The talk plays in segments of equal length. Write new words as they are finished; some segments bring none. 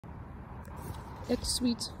X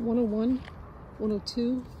Suites 101,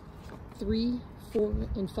 102, 3, 4,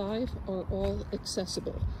 and 5 are all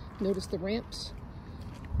accessible. Notice the ramps,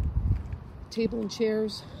 table and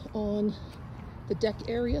chairs on the deck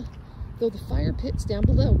area, though the fire pit's down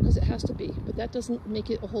below because it has to be, but that doesn't make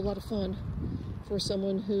it a whole lot of fun for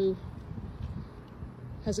someone who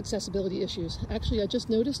has accessibility issues. Actually, I just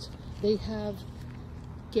noticed they have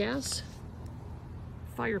gas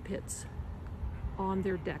fire pits on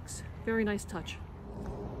their decks. Very nice touch.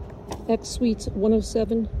 X Suites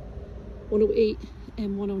 107, 108,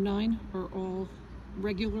 and 109 are all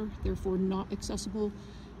regular, therefore not accessible.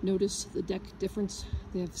 Notice the deck difference.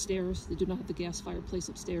 They have stairs. They do not have the gas fireplace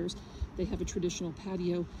upstairs. They have a traditional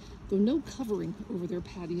patio, though no covering over their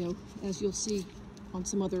patio, as you'll see on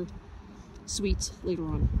some other suites later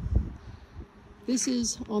on. This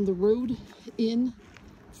is on the road in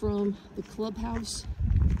from the clubhouse,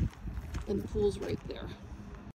 and the pool's right there.